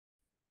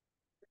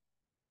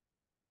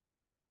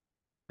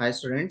Hi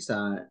students,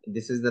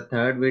 this is the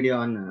third video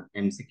on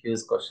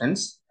MCQs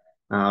questions.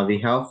 We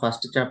have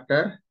first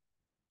chapter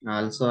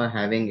also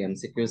having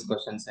MCQs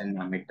questions in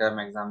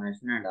midterm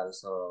examination and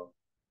also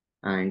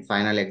in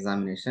final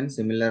examination.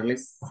 Similarly,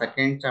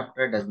 second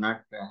chapter does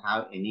not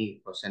have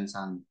any questions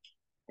on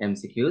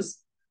MCQs.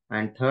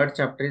 And third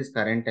chapter is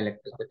current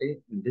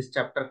electricity. This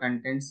chapter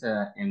contains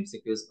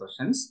MCQs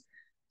questions.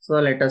 So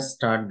let us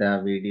start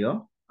the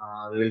video.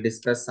 We will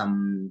discuss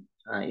some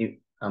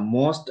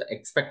most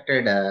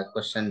expected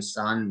questions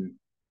on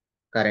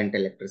current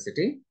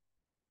electricity.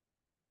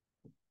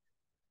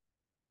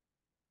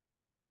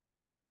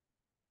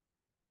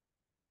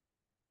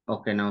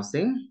 Okay, now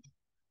see.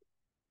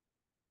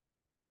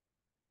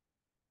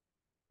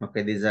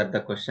 Okay, these are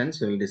the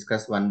questions. We will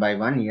discuss one by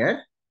one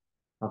here.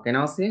 Okay,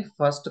 now see.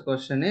 First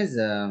question is,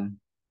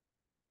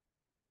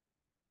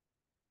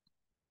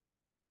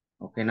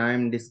 okay, now I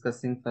am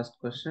discussing first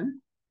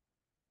question.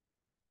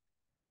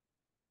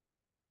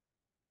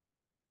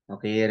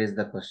 Okay, here is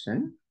the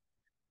question.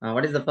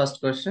 What is the first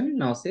question?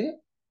 Now say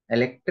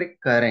electric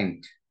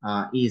current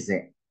is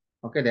a.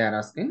 Okay, they are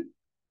asking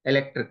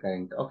electric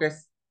current. Okay,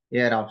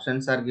 here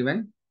options are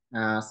given.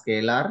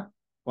 Scalar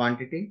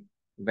quantity,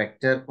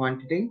 vector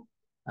quantity,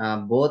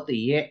 both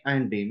A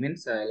and B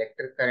means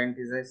electric current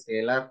is a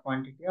scalar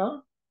quantity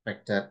or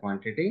vector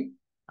quantity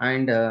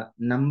and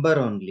number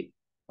only.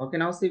 Okay,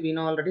 now see we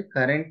know already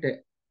current,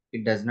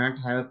 it does not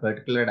have a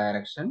particular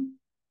direction.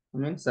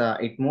 Means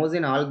it moves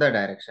in all the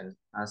directions.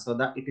 So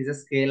that it is a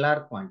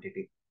scalar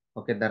quantity.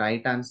 Okay, the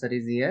right answer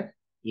is here.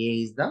 A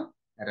is the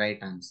right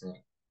answer.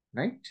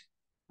 Right.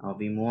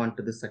 We move on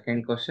to the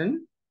second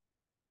question.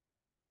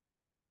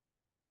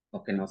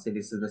 Okay, now see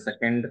this is the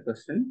second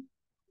question.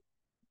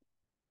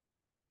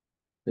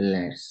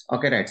 Let's.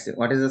 Okay, right. So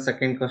what is the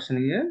second question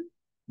here?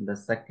 The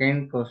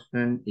second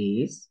question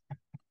is.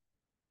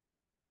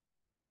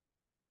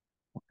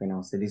 Okay,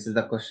 now see this is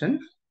the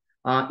question.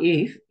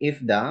 If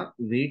the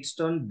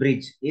Wheatstone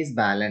bridge is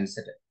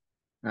balanced,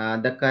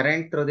 the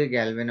current through the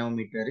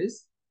galvanometer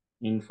is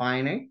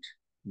infinite,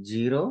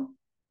 zero,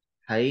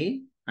 high,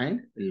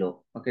 and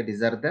low. Okay,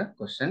 these are the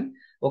question.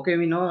 Okay,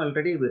 we know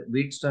already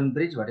Wheatstone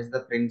bridge. What is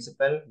the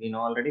principle? We know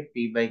already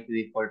P by Q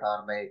equal to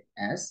R by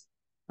S.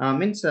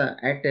 Means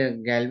at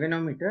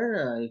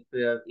galvanometer,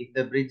 if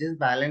the bridge is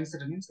balanced,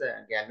 it means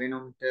the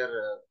galvanometer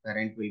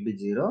current will be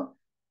zero.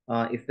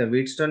 If the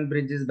Wheatstone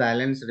bridge is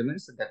balanced, it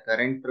means the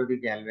current through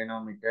the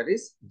galvanometer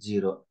is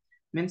zero.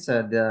 Means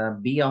the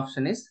B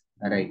option is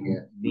right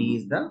here. B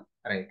is the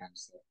right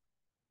answer.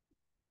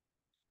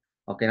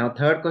 Okay, now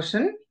third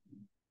question.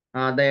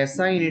 The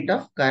SI unit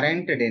of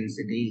current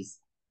densities.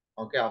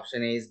 Okay,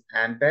 option A is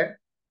ampere.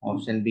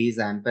 Option B is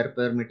ampere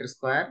per meter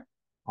square.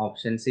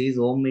 Option C is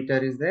ohm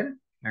meter is there.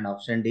 And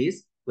option D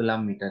is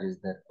coulomb meter is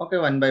there. Okay,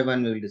 one by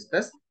one we will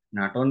discuss.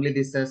 Not only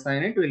this SI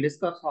unit, we will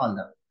discuss all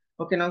the.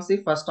 Okay, now see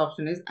first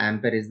option is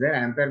ampere is there.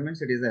 Ampere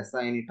means it is the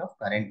SI unit of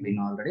current we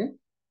know already.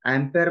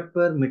 Ampere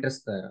per meter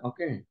square.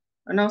 Okay.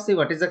 And now see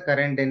what is the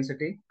current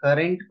density?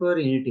 Current per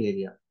unit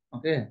area.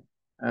 Okay.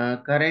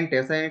 Current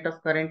SI unit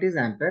of current is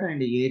ampere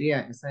and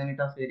area SI unit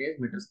of area is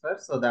meter square.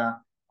 So the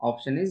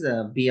option is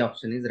B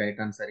option is right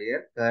answer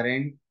here.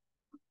 Current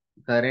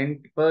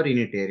per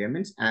unit area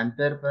means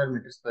ampere per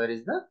meter square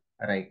is the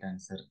right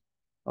answer.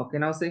 Okay,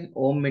 now say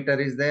ohm meter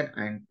is there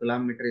and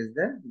coulomb meter is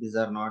there. These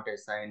are not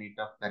SI unit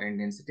of current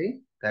density.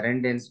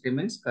 Current density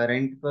means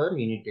current per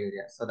unit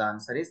area. So the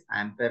answer is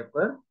ampere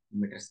per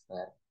meter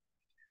square.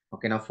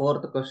 Okay, now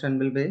fourth question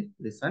will be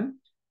this one.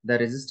 The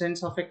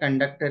resistance of a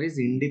conductor is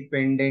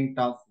independent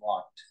of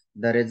what?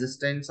 The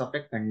resistance of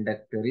a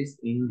conductor is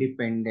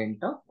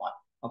independent of what?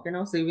 Okay,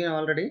 now see we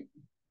already.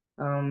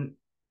 Um,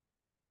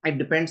 it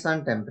depends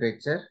on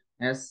temperature.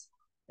 Yes,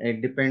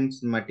 it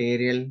depends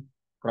material,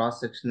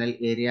 cross-sectional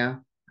area,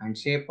 and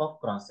shape of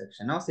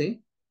cross-section. Now see,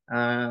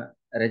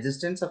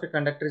 resistance of a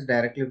conductor is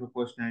directly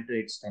proportional to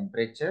its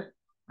temperature,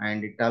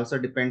 and it also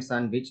depends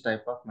on which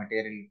type of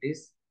material it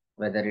is,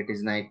 whether it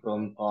is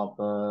nichrome,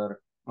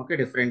 copper. Okay,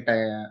 different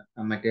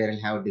material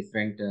have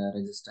different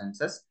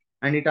resistances,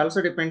 and it also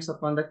depends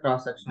upon the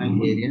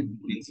cross-sectional area.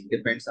 Means it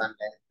depends on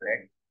length,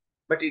 breadth,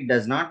 but it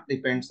does not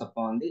depends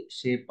upon the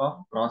shape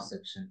of cross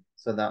section.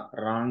 So the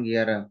wrong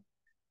here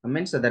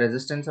means the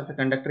resistance of a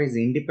conductor is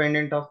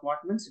independent of what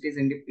means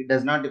it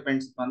does not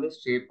depends upon the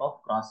shape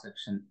of cross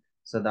section.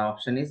 So the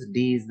option is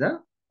D is the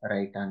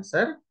right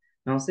answer.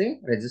 Now say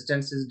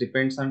resistance is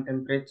depends on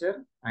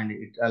temperature and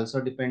it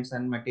also depends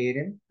on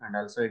material and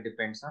also it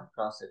depends on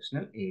cross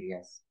sectional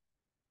areas.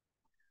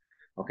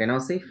 Okay, now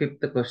see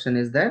fifth question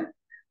is that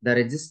the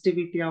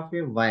resistivity of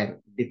a wire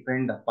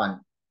depend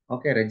upon.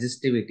 Okay,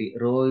 resistivity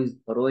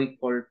rho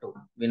equal to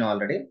we know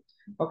already.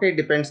 Okay, it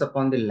depends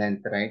upon the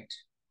length, right?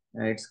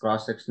 Its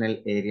cross sectional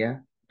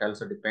area. It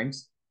also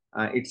depends.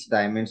 Its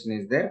dimension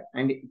is there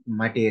and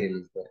material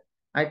is there.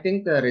 I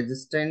think the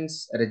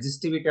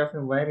resistivity of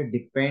a wire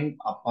depend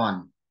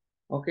upon.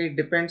 Okay, it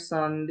depends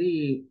on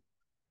the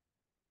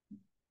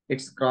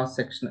its cross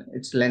section,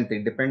 its length.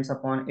 It depends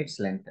upon its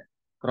length.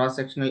 Cross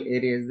sectional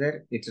area is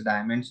there, its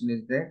dimension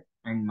is there,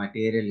 and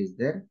material is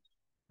there.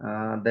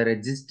 The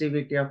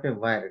resistivity of a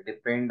wire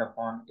depend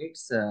upon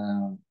its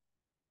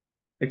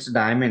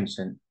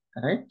dimension,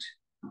 right?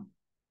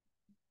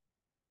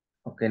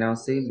 Okay, now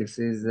see, this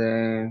is,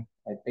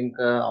 I think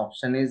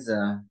option is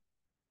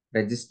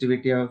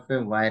resistivity of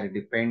a wire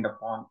depend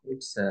upon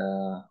its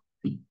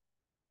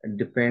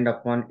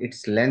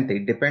length.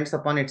 It depends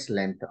upon its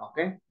length.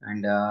 Okay,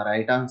 and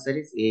right answer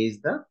is A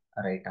is the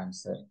right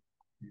answer.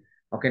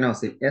 Okay, now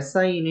see,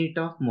 SI unit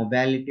of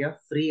mobility of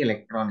free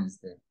electron is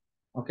there.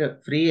 Okay,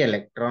 free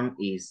electron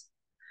is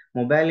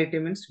mobility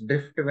means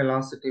drift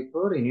velocity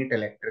per unit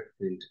electric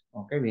field.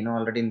 Okay, we know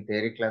already in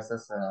theory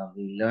classes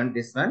we learned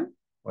this one.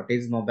 What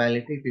is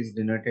mobility? It is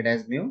denoted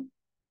as mu.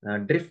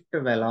 Drift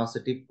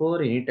velocity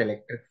per unit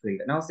electric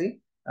field. Now see,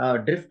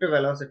 drift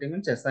velocity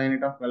means SI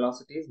unit of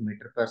velocity is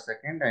meter per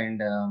second,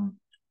 and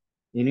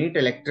unit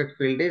electric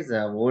field is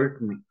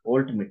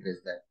voltmeter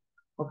is there.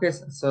 Okay,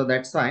 so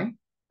that's fine.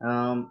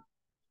 Um,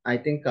 I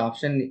think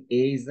option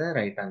A is the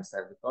right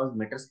answer because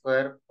meter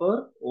square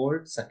per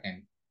volt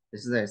second.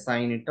 This is the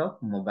SI unit of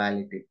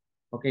mobility.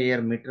 Okay,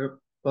 here meter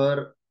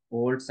per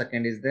volt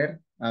second is there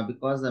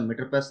because the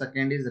meter per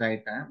second is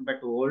right,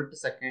 but volt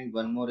second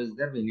one more is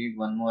there. We need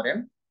one more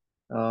M.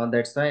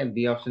 That's why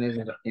B option is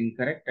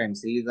incorrect and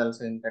C is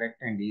also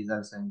incorrect and D is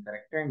also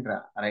incorrect and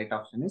right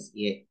option is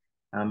A.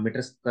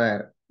 Meter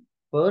square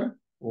per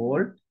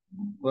volt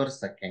per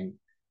second,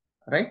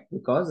 right?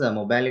 Because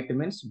mobility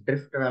means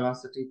drift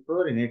velocity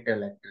per unit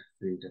electric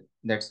field.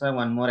 That's why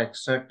one more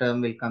extra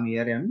term will come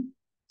here M.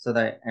 So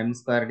the M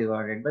square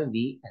divided by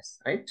Vs,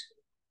 right?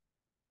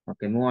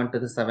 Okay, move on to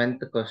the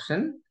seventh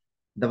question.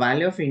 The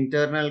value of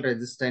internal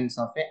resistance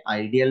of a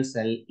ideal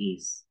cell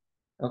is.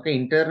 Okay,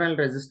 internal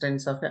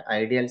resistance of a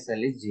ideal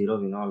cell is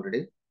 0. We know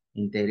already.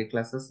 In theory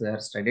classes, we are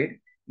studied.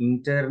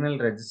 Internal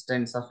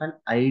resistance of an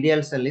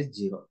ideal cell is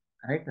 0.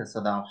 Right?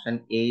 So the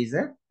option A is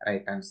a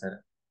right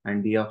answer.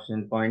 And B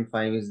option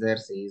 0.5 is there,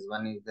 C is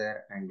 1 is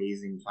there, and D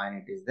is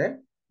infinite is there.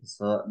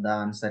 So the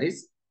answer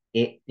is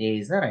A. A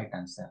is the right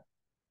answer.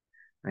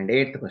 And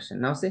eighth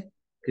question. Now say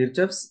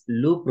Kirchhoff's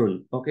loop rule.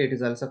 Okay, it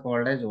is also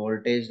called as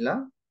voltage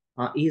law.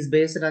 Is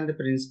based on the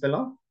principle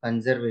of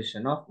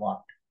conservation of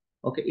what?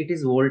 Okay, it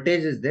is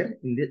voltage is there.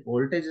 In the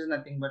voltage is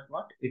nothing but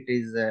what? It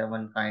is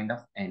one kind of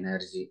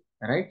energy,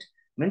 right?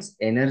 Means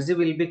energy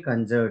will be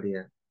conserved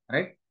here,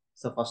 right?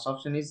 So first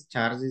option is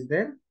charge is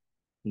there.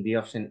 B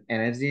option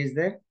energy is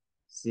there.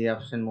 C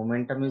option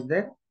momentum is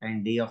there.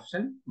 And D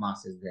option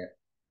mass is there.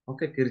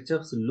 Okay,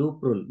 Kirchhoff's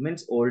loop rule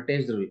means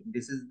voltage rule.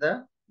 This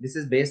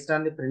is based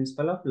on the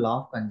principle of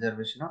law of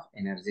conservation of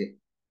energy.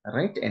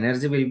 Right?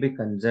 Energy will be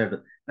conserved.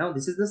 Now,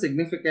 this is the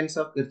significance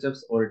of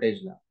Kirchhoff's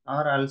voltage law.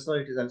 Or also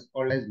it is also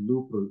called as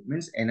loop rule.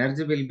 Means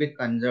energy will be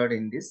conserved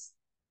in this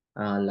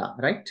law.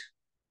 Right?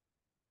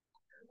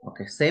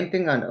 Okay, same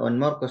thing. And one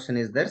more question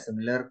is there.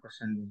 Similar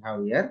question we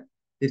have here.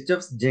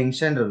 Kirchhoff's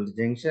junction rule.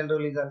 Junction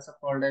rule is also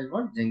called as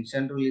what?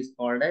 Junction rule is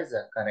called as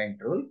a current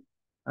rule.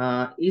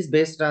 Is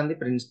based on the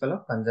principle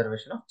of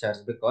conservation of charge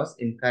because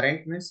in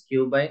current means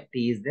Q by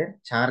T is there,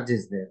 charge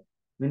is there.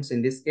 Means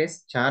in this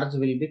case, charge will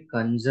be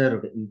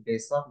conserved in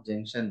case of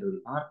junction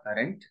rule or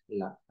current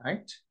law,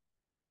 right?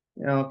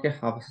 Okay,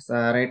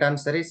 right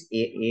answer is A.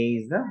 A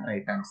is the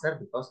right answer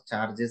because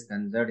charge is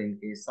conserved in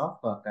case of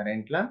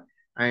current law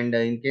and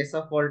in case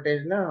of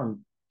voltage law,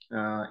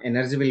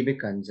 energy will be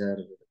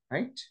conserved,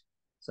 right?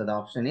 So the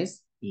option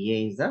is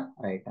A is the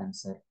right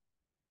answer.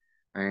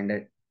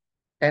 And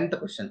 10th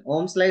question,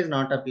 Ohm's law is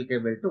not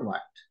applicable to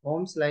what?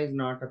 Ohm's law is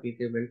not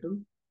applicable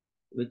to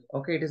which?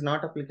 Okay, it is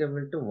not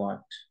applicable to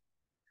what?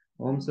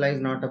 Ohm's law is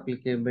not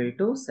applicable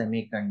to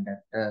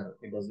semiconductor.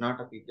 It is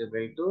not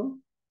applicable to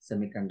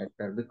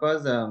semiconductor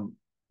because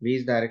V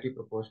is directly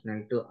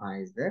proportional to I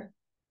is there.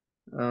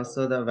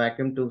 So the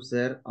vacuum tubes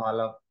there,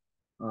 all of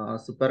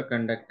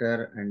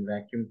superconductor and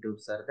vacuum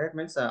tubes are there.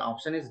 Means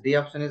option is D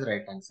option is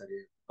right answer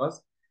here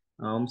because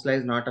Ohm's law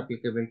is not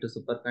applicable to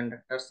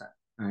superconductors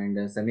and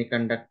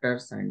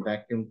semiconductors and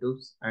vacuum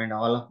tubes and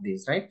all of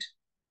these, right?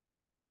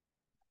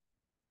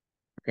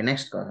 Okay,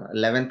 next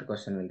 11th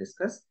question we'll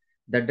discuss.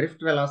 The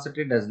drift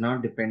velocity does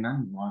not depend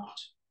on what?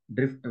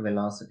 Drift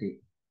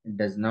velocity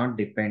does not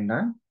depend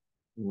on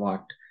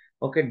what?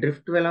 Okay,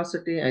 drift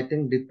velocity, I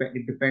think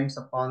it depends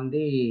upon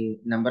the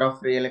number of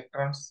free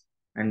electrons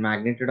and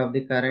magnitude of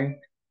the current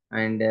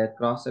and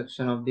cross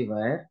section of the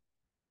wire,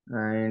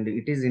 and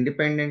it is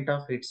independent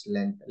of its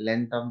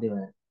length of the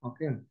wire.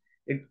 Okay,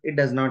 it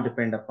does not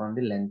depend upon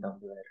the length of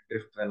the wire,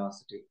 drift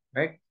velocity,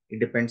 right? It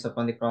depends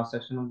upon the cross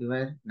section of the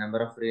wire, number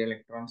of free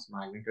electrons,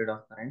 magnitude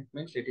of current,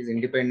 means it is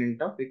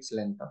independent of its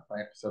length of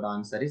wire. So the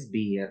answer is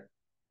B here.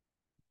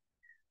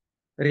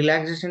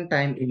 Relaxation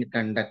time in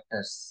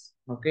conductors,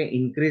 okay,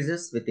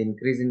 increases with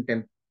increase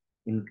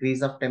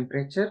of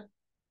temperature,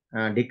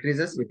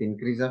 decreases with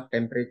increase of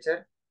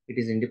temperature. It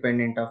is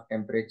independent of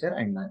temperature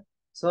and none.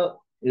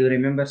 So you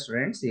remember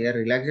students, here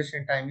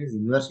relaxation time is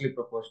inversely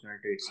proportional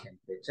to its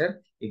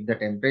temperature. If the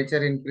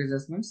temperature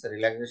increases means the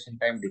relaxation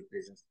time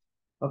decreases.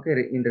 Okay,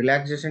 in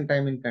relaxation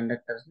time in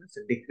conductors means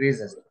it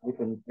decreases with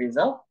increase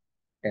of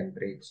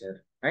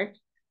temperature, right?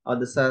 Or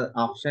this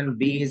option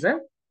B is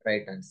a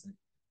right answer.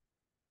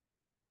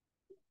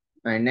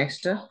 And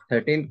next,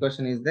 13th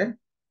question is the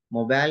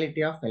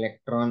mobility of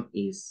electron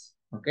is.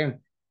 Okay.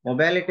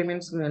 Mobility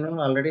means,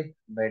 already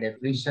by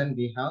definition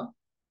we have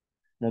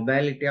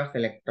mobility of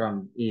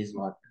electron is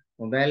what?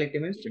 Mobility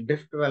means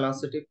drift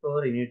velocity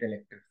per unit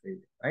electric field,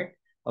 right?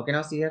 Okay,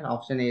 now see here,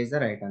 option A is the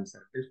right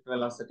answer. Drift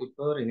velocity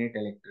per unit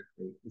electric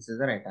field. This is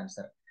the right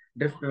answer.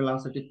 Drift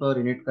velocity per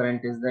unit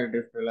current is there.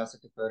 Drift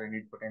velocity per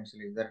unit potential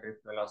is there. Drift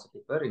velocity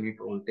per unit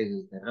voltage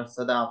is there.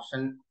 So the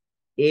option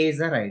A is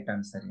the right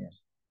answer here.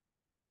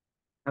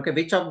 Okay,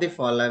 which of the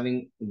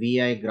following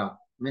VI graph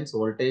means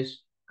voltage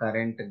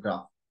current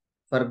graph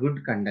for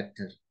good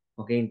conductor?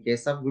 Okay, in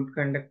case of good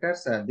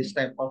conductors, this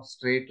type of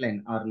straight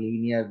line or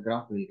linear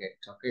graph will get.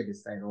 Okay,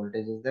 this side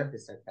voltage is there,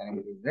 this side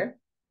current is there.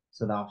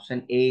 So the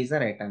option A is the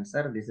right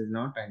answer. This is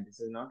not, and this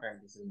is not,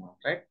 and this is not,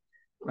 right?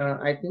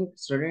 I think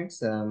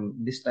students,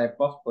 this type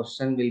of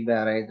question will be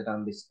arised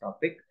on this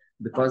topic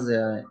because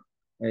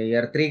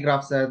here three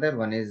graphs are there.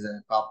 One is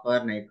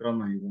copper,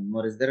 nichrome, and one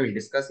more is there. We'll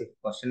discuss. If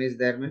question is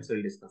there, means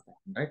we'll discuss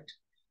that, right?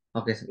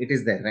 Okay, so it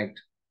is there, right?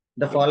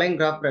 The following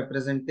graph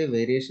represent the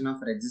variation of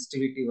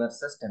resistivity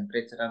versus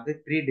temperature of the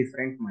three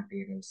different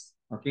materials.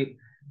 Okay,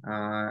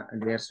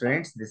 dear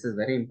students, this is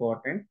very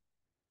important.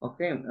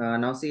 Okay,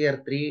 now see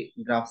here three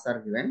graphs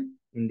are given.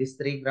 In these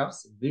three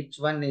graphs, which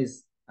one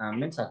is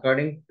means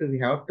according to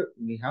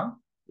we have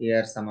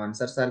here some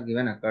answers are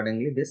given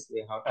accordingly. This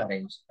we have to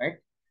arrange, right?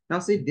 Now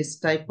see this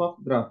type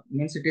of graph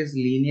means it is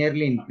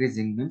linearly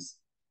increasing means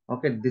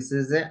okay. This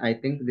is a I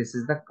think this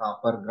is the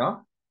copper graph,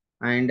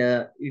 and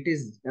it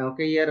is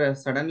okay here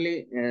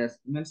suddenly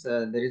means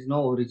there is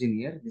no origin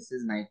here. This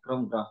is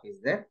nichrome graph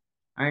is there,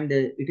 and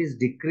it is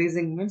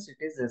decreasing means it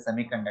is a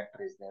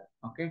semiconductor is there.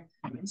 Okay,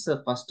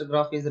 so first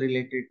graph is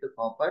related to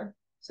copper,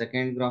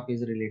 second graph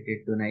is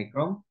related to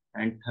nichrome,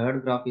 and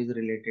third graph is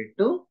related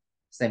to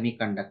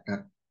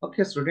semiconductor.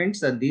 Okay,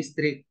 students, these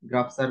three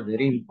graphs are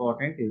very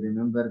important. You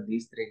remember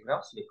these three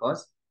graphs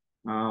because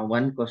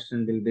one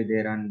question will be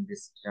there on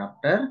this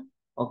chapter.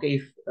 Okay,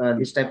 if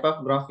this type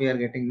of graph we are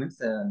getting means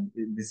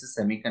this is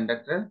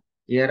semiconductor.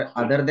 Here,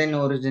 other than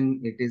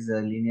origin, it is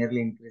linearly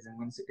increasing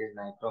means it is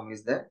nichrome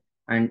is there,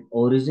 and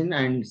origin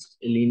and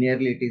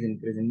linearly it is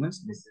increasing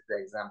means this is the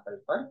example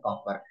for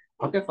copper.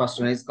 Okay,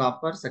 first one is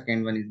copper,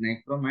 second one is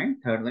nichrome,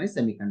 and third one is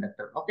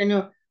semiconductor.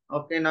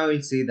 Okay, now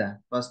we'll see the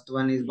first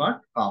one is what?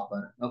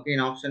 Copper. Okay,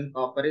 in option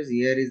copper is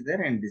here is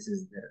there and this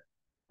is there.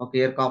 Okay,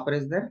 here copper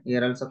is there,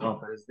 here also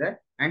copper is there,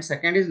 and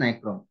second is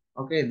nichrome.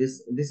 Okay, this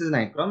is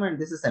nichrome and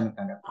this is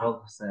semiconductor.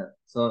 Oh, sir.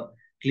 So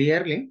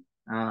clearly,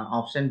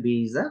 option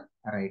B is the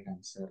right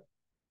answer.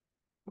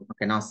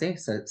 Okay, now say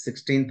so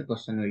 16th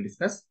question we'll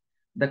discuss.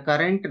 The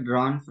current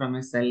drawn from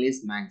a cell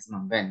is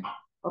maximum when?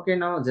 Okay,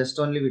 now just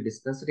only we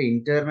discussed the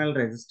internal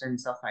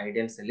resistance of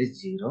ideal cell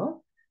is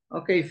 0.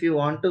 Okay, if you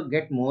want to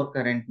get more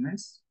current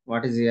means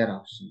what is your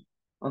option?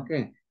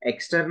 Okay,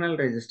 external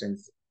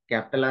resistance.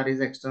 Capital R is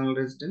external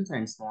resistance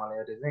and small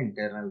r is the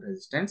internal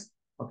resistance.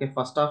 Okay,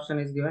 first option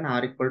is given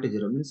R equal to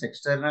 0 means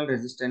external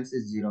resistance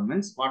is 0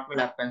 means what will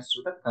happen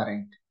to the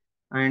current?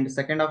 And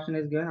second option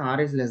is given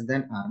R is less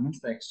than R means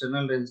the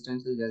external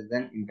resistance is less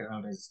than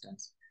internal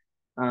resistance.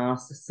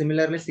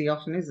 Similarly, C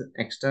option is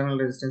external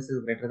resistance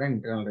is greater than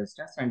internal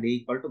resistance and D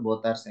equal to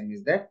both are same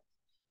is that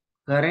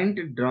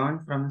current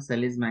drawn from a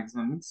cell is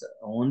maximum means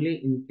only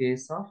in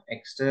case of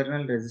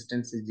external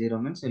resistance is 0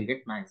 means we'll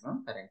get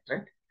maximum current,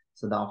 right?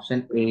 So the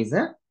option A is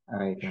a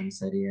right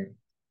answer here.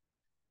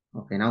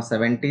 Okay, now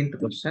 17th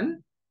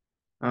question.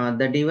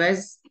 The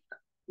device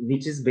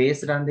which is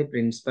based on the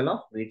principle of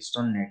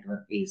Wheatstone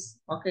network is.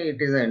 Okay,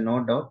 it is a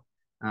no doubt.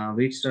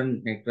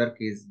 Wheatstone network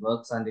is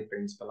works on the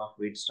principle of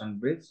Wheatstone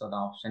bridge. So the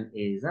option A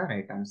is the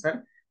right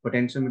answer.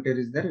 Potentiometer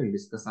is there. We'll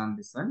discuss on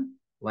this one.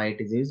 Why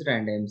it is used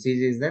and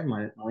MCG is there.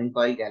 Moving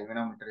coil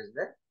galvanometer is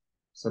there.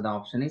 So the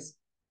option is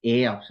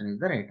A option is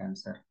the right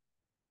answer.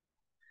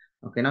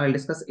 Okay, now we'll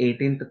discuss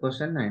 18th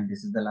question and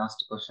this is the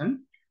last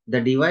question. The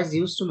device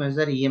used to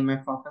measure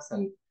EMF of a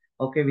cell.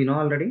 Okay, we know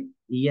already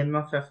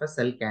EMF of a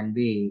cell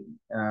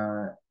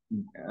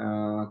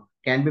uh,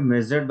 can be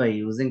measured by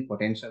using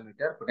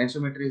potentiometer.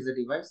 Potentiometer is the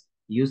device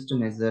used to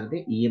measure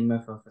the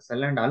EMF of a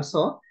cell and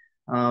also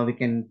we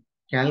can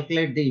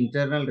calculate the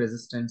internal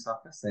resistance of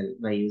a cell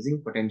by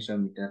using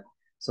potentiometer.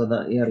 So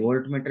the here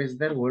voltmeter is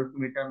there,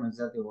 voltmeter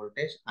measures the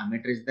voltage,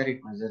 ammeter is there,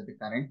 it measures the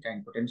current,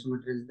 and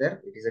potentiometer is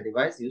there. It is a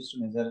device used to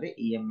measure the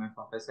EMF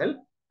of a cell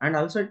and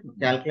also it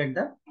calculate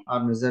the or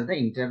measure the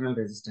internal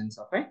resistance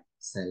of a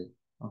cell.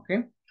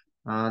 Okay.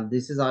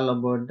 This is all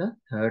about the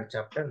third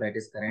chapter, that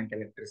is current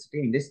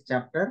electricity. In this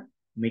chapter,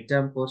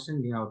 midterm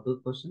portion, we have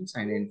two questions,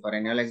 and in for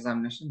annual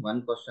examination,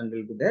 one question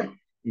will be there.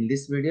 In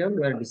this video,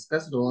 we are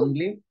discussed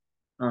only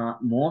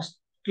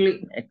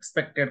mostly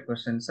expected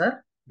questions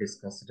are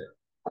discussed.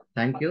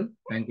 Thank you.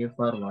 Thank you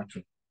for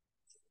watching.